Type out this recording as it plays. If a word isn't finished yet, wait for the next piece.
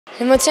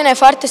L'emozione è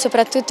forte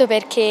soprattutto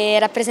perché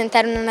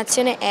rappresentare una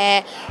nazione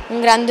è un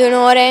grande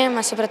onore,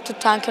 ma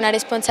soprattutto anche una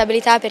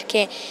responsabilità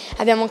perché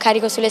abbiamo un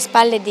carico sulle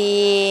spalle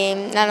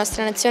della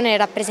nostra nazione e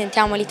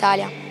rappresentiamo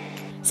l'Italia.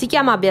 Si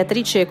chiama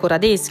Beatrice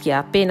Coradeschi, ha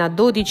appena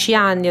 12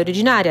 anni,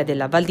 originaria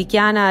della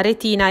Valdichiana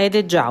Aretina ed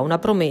è già una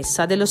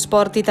promessa dello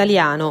sport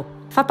italiano.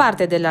 Fa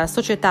parte della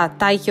società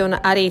Taekwondo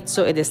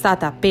Arezzo ed è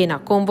stata appena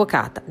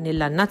convocata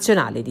nella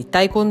nazionale di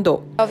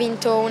taekwondo. Ho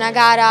vinto una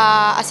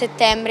gara a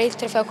settembre, il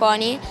trofeo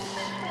CONI,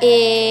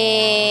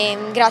 e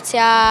grazie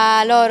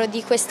a loro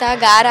di questa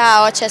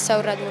gara ho accesso a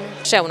un raduno.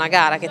 C'è una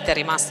gara che ti è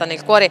rimasta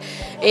nel cuore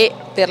e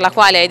per la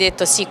quale hai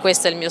detto sì,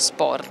 questo è il mio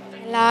sport?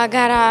 La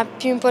gara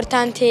più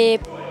importante,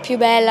 più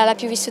bella, la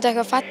più vissuta che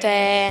ho fatto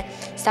è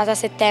stata a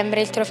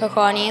settembre, il trofeo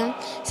CONI.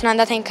 Sono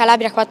andata in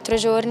Calabria 4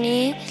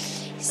 giorni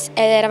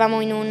ed eravamo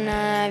in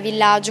un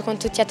villaggio con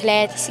tutti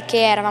atleti,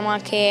 che eravamo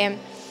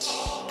anche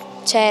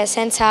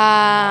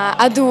senza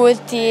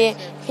adulti,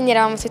 quindi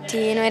eravamo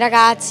tutti noi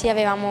ragazzi,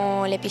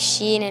 avevamo le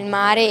piscine, il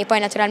mare e poi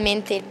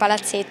naturalmente il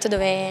palazzetto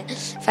dove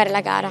fare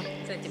la gara.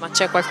 Senti, ma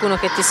c'è qualcuno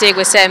che ti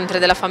segue sempre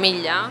della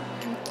famiglia?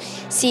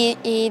 Sì,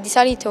 di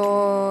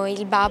solito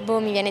il babbo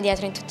mi viene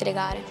dietro in tutte le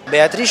gare.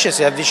 Beatrice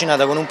si è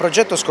avvicinata con un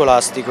progetto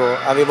scolastico,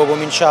 avevo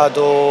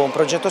cominciato un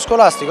progetto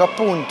scolastico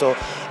appunto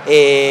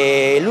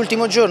e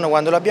l'ultimo giorno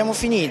quando l'abbiamo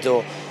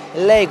finito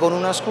lei con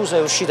una scusa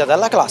è uscita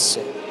dalla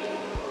classe,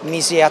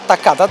 mi si è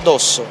attaccata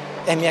addosso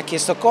e mi ha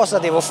chiesto cosa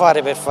devo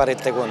fare per fare il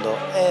taekwondo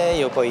e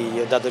io poi gli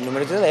ho dato il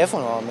numero di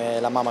telefono,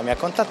 la mamma mi ha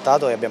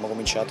contattato e abbiamo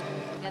cominciato.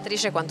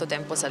 Beatrice quanto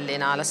tempo si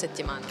allena alla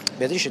settimana?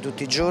 Beatrice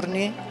tutti i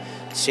giorni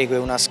segue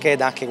una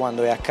scheda anche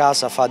quando è a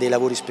casa, fa dei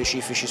lavori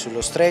specifici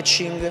sullo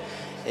stretching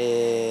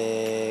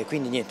e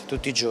quindi niente,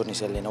 tutti i giorni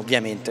si allena,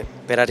 ovviamente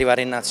per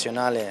arrivare in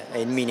nazionale è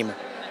il minimo.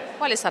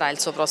 Quale sarà il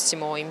suo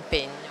prossimo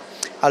impegno?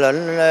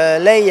 Allora,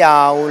 lei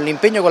ha un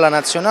impegno con la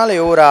nazionale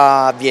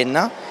ora a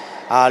Vienna,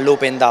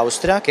 all'Open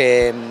d'Austria,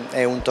 che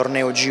è un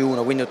torneo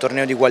G1, quindi un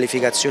torneo di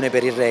qualificazione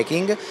per il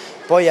ranking,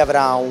 poi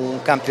avrà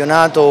un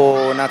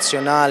campionato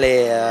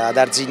nazionale ad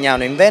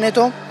Arzignano in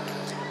Veneto,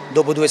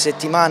 dopo 2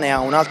 settimane ha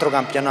un altro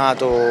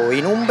campionato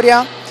in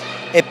Umbria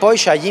e poi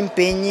c'ha gli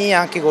impegni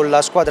anche con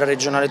la squadra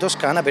regionale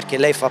toscana perché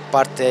lei fa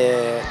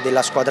parte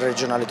della squadra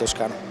regionale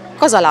toscana.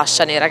 Cosa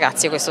lascia nei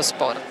ragazzi questo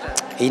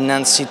sport?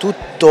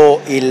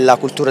 Innanzitutto la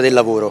cultura del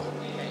lavoro,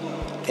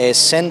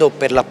 essendo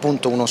per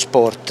l'appunto uno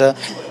sport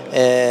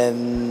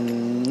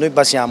noi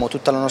basiamo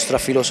tutta la nostra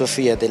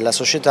filosofia della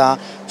società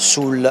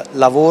sul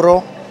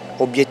lavoro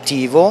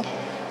obiettivo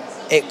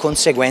e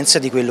conseguenza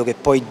di quello che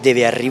poi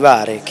deve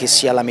arrivare, che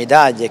sia la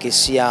medaglia, che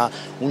sia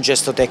un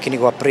gesto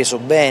tecnico appreso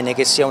bene,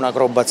 che sia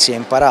un'acrobazia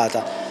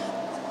imparata,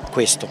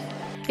 questo.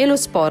 E lo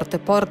sport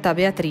porta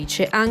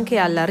Beatrice anche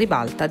alla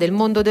ribalta del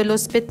mondo dello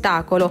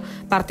spettacolo,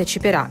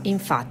 parteciperà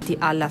infatti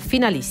alla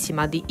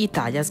finalissima di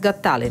Italia's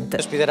Got Talent.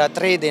 Ospiterà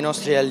 3 dei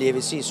nostri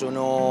allievi, sì,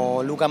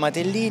 sono Luca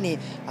Matellini,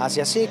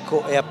 Asia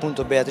Secco e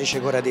appunto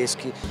Beatrice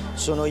Coradeschi,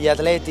 sono gli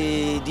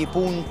atleti di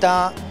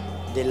punta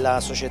della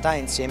società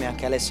insieme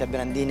anche a Alessia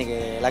Brandini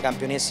che è la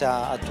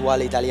campionessa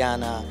attuale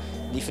italiana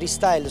di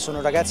freestyle,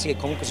 sono ragazzi che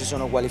comunque si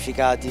sono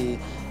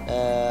qualificati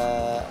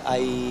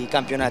ai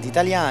campionati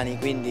italiani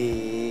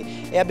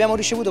e abbiamo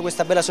ricevuto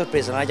questa bella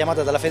sorpresa, una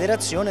chiamata dalla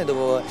federazione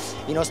dove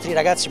i nostri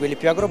ragazzi, quelli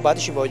più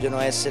acrobatici,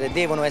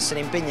 devono essere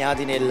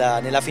impegnati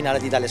nella finale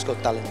di Italia's Got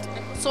Talent.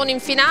 Sono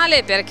in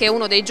finale perché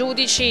uno dei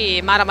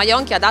giudici, Mara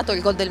Maionchi, ha dato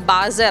il golden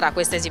buzzer a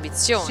questa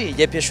esibizione. Sì,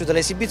 gli è piaciuta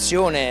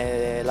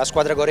l'esibizione, la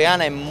squadra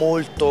coreana è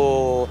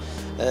molto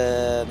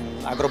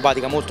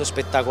acrobatica, molto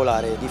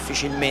spettacolare,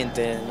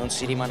 difficilmente non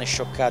si rimane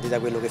scioccati da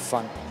quello che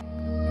fanno.